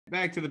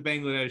back to the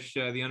Bangladesh,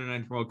 the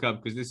Under-19 World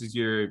Cup, because this is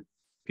your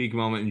peak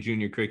moment in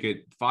junior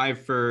cricket.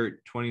 5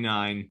 for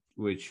 29,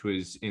 which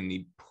was in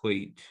the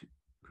plate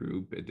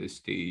group at this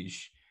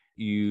stage.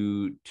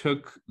 You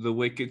took the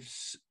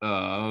wickets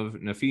of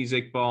Nafiz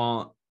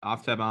Iqbal,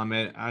 Aftab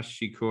Ahmed,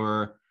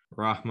 Ashikur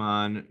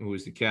Rahman, who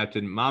was the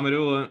captain,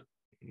 Mahmudullah.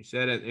 You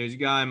said it. There's a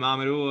guy,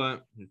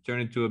 Mahmudullah, who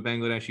turned into a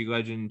Bangladeshi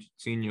legend,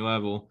 senior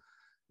level,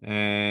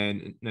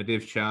 and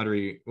Nadif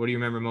Chowdhury. What do you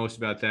remember most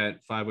about that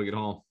 5-wicket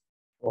haul?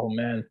 Oh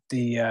man,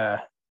 the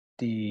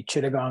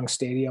Chittagong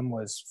Stadium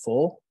was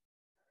full.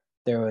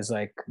 There was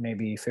like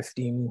maybe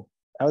 20,000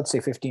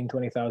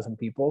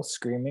 people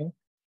screaming.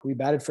 We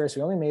batted first.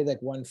 We only made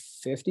like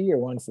 150 or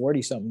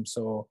 140 something,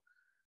 so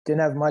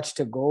didn't have much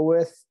to go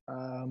with.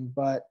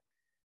 But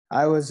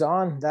I was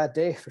on that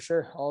day for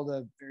sure. All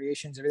the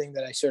variations, everything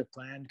that I sort of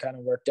planned kind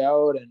of worked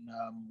out. And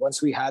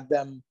once we had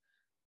them,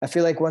 I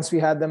feel like once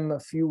we had them a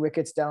few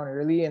wickets down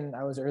early, and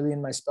I was early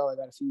in my spell, I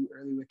got a few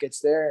early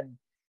wickets there and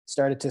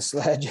started to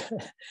sledge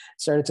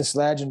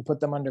and put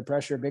them under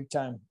pressure big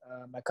time.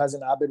 My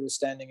cousin Abid was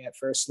standing at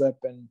first slip,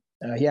 and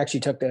he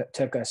actually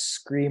took a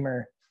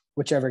screamer.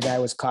 Whichever guy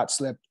was caught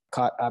Abid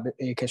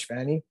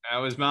Keshvani. That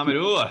was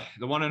Mahmudullah,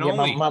 the one and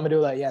only.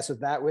 Mahmudullah, yeah. So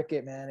that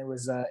wicket, man, it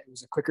was a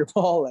quicker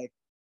ball. Like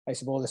I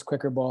suppose this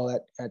quicker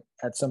ball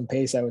at some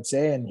pace, I would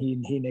say, and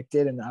he nicked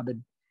it, and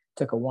Abid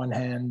took a one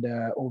hand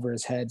over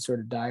his head sort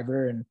of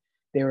diver, and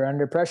they were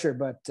under pressure.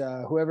 But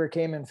whoever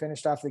came and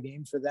finished off the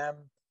game for them,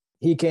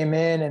 he came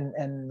in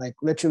and like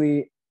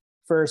literally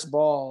first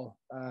ball,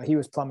 he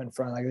was plumb in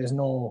front. Like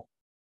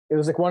it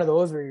was like one of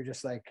those where you're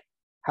just like,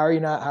 how are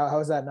you not, how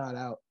is that not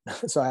out?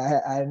 So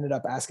I ended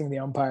up asking the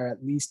umpire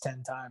at least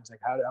 10 times, like,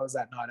 how is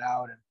that not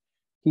out? And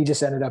he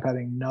just ended up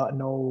having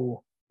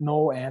no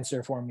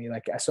answer for me.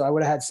 Like, so I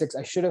would have had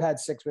I should have had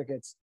 6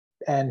 wickets,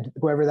 and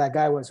whoever that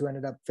guy was who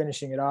ended up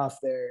finishing it off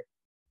there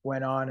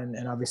went on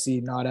and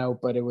obviously not out.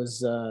 But it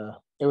was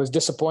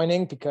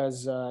disappointing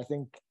because I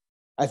think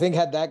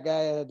had that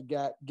guy had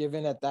got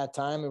given at that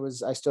time,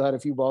 I still had a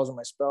few balls in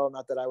my spell.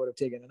 Not that I would have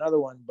taken another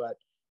one, but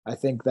I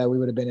think that we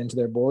would have been into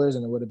their bowlers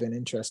and it would have been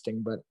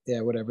interesting. But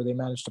yeah, whatever, they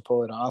managed to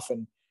pull it off.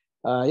 And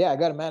I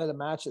got a man of the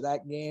match at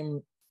that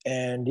game.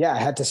 And yeah, I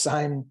had to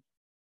sign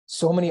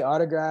so many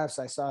autographs.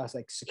 I saw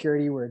like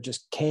security were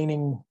just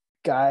caning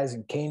guys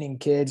and caning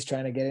kids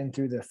trying to get in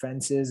through the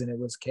fences, and it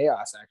was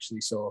chaos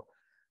actually. So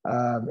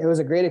it was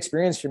a great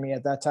experience for me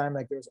at that time.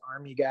 Like there was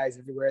army guys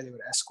everywhere. They would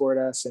escort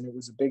us, and it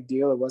was a big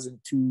deal. It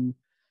wasn't too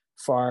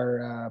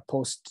far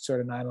post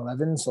sort of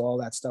 9/11, so all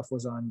that stuff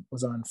was on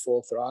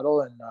full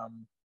throttle. And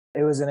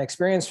it was an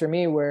experience for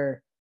me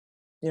where,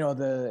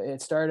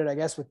 it started, I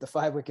guess, with the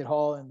 5-wicket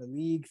haul in the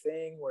league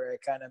thing, where I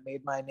kind of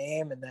made my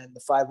name, and then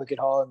the 5-wicket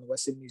haul in the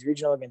West Indies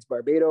regional against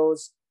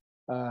Barbados,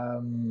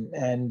 and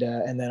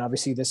then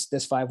obviously this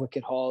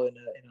 5-wicket haul in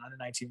an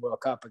Under-19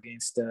 World Cup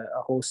against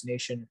a host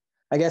nation.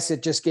 I guess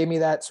it just gave me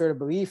that sort of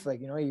belief,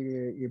 like,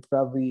 you're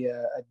probably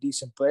a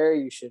decent player.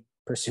 You should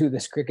pursue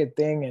this cricket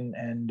thing,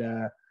 and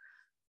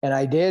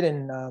I did,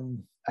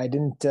 and I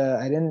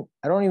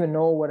don't even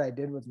know what I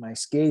did with my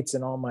skates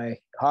and all my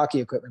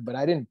hockey equipment, but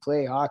I didn't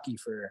play hockey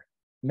for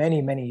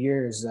many, many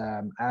years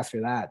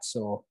after that.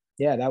 So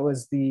yeah, that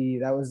was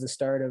the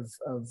start of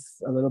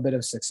a little bit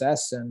of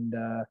success. And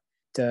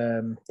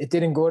it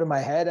didn't go to my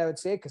head, I would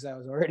say, because I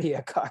was already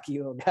a cocky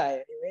little guy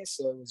anyway.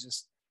 So it was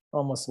just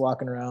almost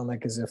walking around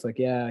like as if like,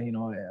 yeah, I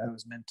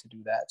was meant to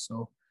do that.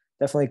 So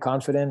definitely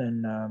confident,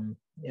 and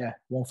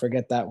won't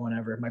forget that one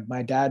ever.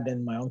 My dad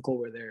and my uncle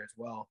were there as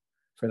well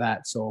for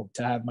that. So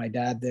to have my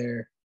dad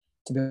there,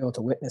 to be able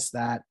to witness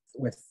that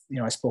with,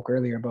 I spoke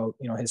earlier about,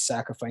 his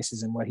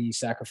sacrifices and what he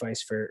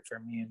sacrificed for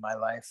me in my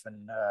life.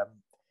 And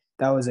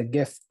that was a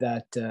gift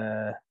that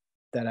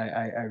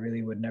I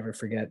really would never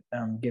forget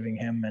giving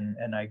him.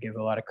 And I give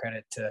a lot of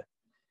credit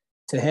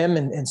to him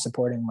in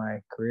supporting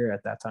my career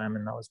at that time.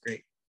 And that was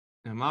great.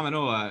 And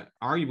Mahmudullah,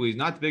 arguably, is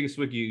not the biggest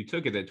wicket you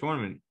took at that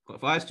tournament.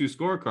 Last 2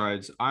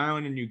 scorecards,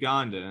 Ireland and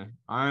Uganda.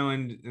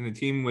 Ireland in the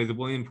team with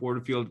William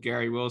Porterfield,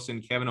 Gary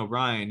Wilson, Kevin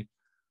O'Brien.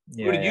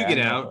 Who did you get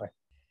out?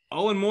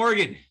 Eoin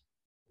Morgan.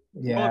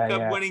 World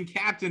Cup winning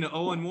captain,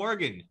 Eoin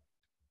Morgan.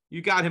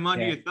 You got him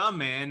under your thumb,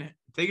 man.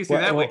 Take us through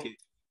that wicket.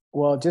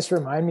 Well, just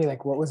remind me,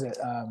 like, what was it?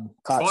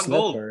 Caught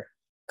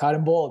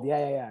and bowled.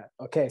 Yeah.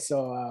 Okay,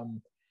 so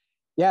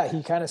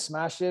he kind of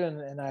smashed it,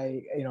 and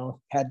I,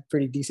 had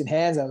pretty decent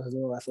hands. I was a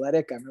little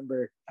athletic. I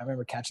remember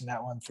catching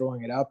that one,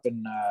 throwing it up,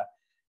 and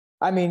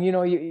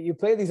you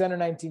play these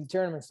under-19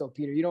 tournaments, though,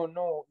 Peter. You don't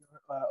know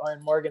Eoin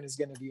Morgan is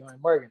going to be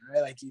Eoin Morgan,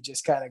 right? Like, you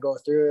just kind of go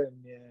through it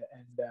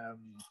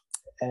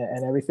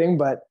and everything.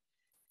 But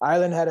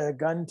Ireland had a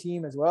gun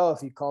team as well,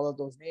 if you call out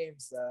those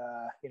names.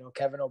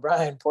 Kevin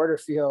O'Brien,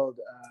 Porterfield,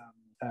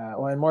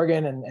 Eoin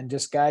Morgan, and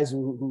just guys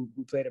who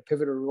played a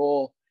pivotal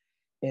role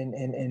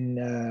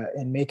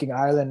in making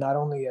Ireland not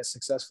only a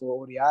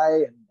successful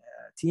ODI and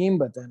team,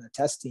 but then a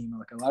test team.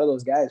 Like, a lot of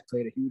those guys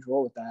played a huge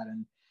role with that.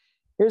 And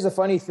here's a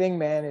funny thing,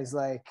 man, is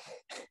like,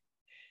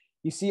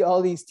 you see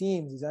all these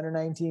teams, these under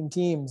 19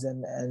 teams,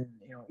 and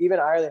even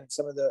Ireland,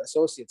 some of the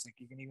associates, like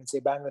you can even say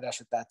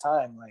Bangladesh at that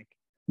time, like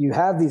you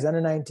have these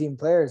under 19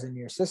 players in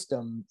your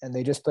system, and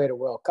they just played a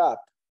World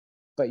Cup,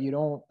 but you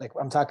don't, like,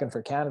 I'm talking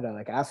for Canada,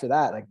 like after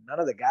that, like none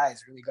of the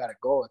guys really got to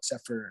go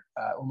except for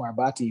Umar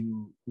Bhatti,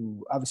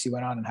 who obviously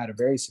went on and had a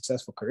very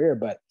successful career,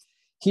 but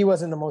he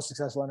wasn't the most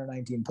successful under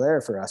 19 player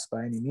for us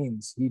by any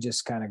means. He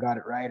just kind of got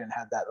it right and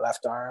had that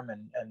left arm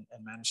and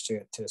managed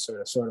to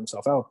sort of sort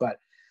himself out. But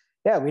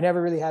yeah, we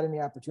never really had any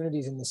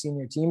opportunities in the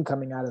senior team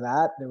coming out of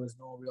that. There was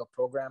no real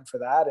program for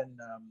that. And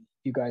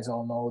you guys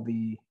all know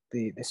the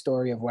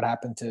story of what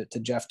happened to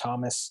Jeff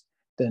Thomas,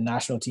 the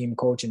national team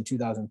coach in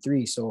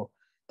 2003. So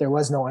there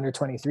was no under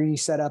 23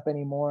 set up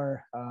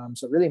anymore.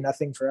 So really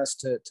nothing for us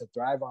to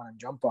thrive on and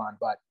jump on.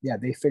 But yeah,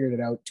 they figured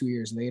it out 2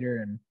 years later.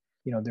 And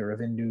the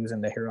Ravindus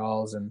and the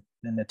Hirals and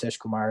then the Nitish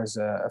Kumars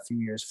a few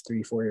years,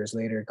 3-4 years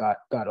later,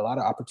 got a lot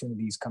of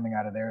opportunities coming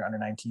out of their under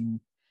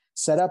 19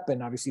 setup.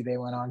 And obviously they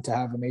went on to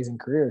have amazing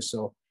careers.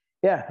 So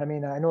yeah, I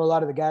mean, I know a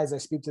lot of the guys, I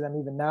speak to them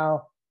even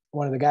now.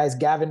 One of the guys,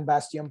 Gavin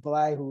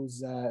Bastianpillai,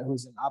 who's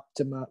an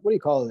what do you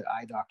call it?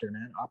 Eye doctor,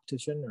 man,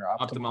 optician or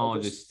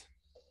ophthalmologist.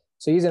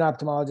 So he's an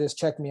ophthalmologist,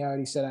 checked me out.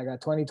 He said, I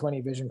got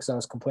 20/20 vision because I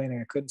was complaining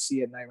I couldn't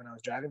see at night when I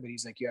was driving, but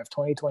he's like, you have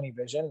 20/20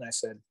 vision. And I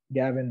said,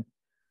 Gavin,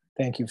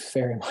 thank you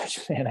very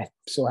much, man. I'm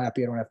so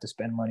happy I don't have to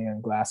spend money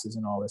on glasses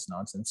and all this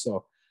nonsense.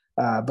 So,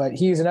 but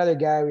he's another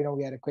guy,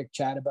 we had a quick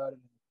chat about it.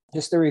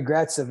 Just the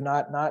regrets of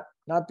not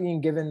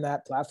being given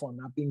that platform,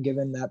 not being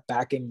given that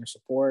backing or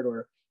support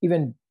or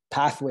even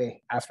pathway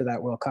after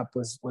that World Cup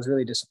was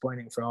really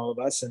disappointing for all of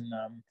us. And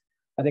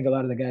I think a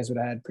lot of the guys would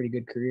have had pretty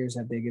good careers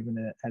had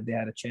they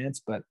had a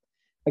chance. But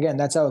again,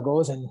 that's how it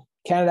goes. And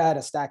Canada had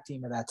a stacked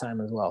team at that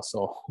time as well.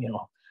 So,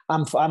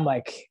 I'm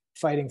like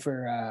fighting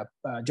for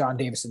John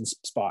Davison's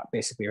spot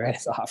basically, right?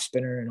 As a off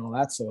spinner and all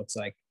that. So it's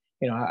like,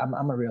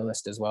 I'm a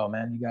realist as well,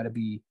 man. You got to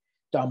be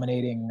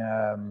dominating,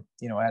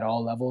 at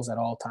all levels, at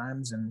all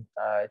times. And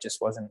it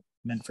just wasn't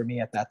meant for me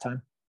at that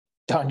time.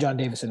 John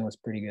Davison was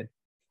pretty good.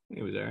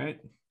 It was all right.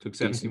 Took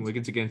 17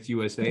 wickets against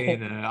USA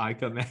in an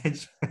I-Cup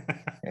match.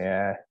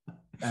 Yeah.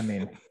 I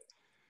mean,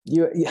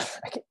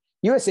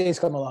 USA has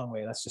come a long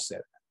way. Let's just say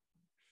that.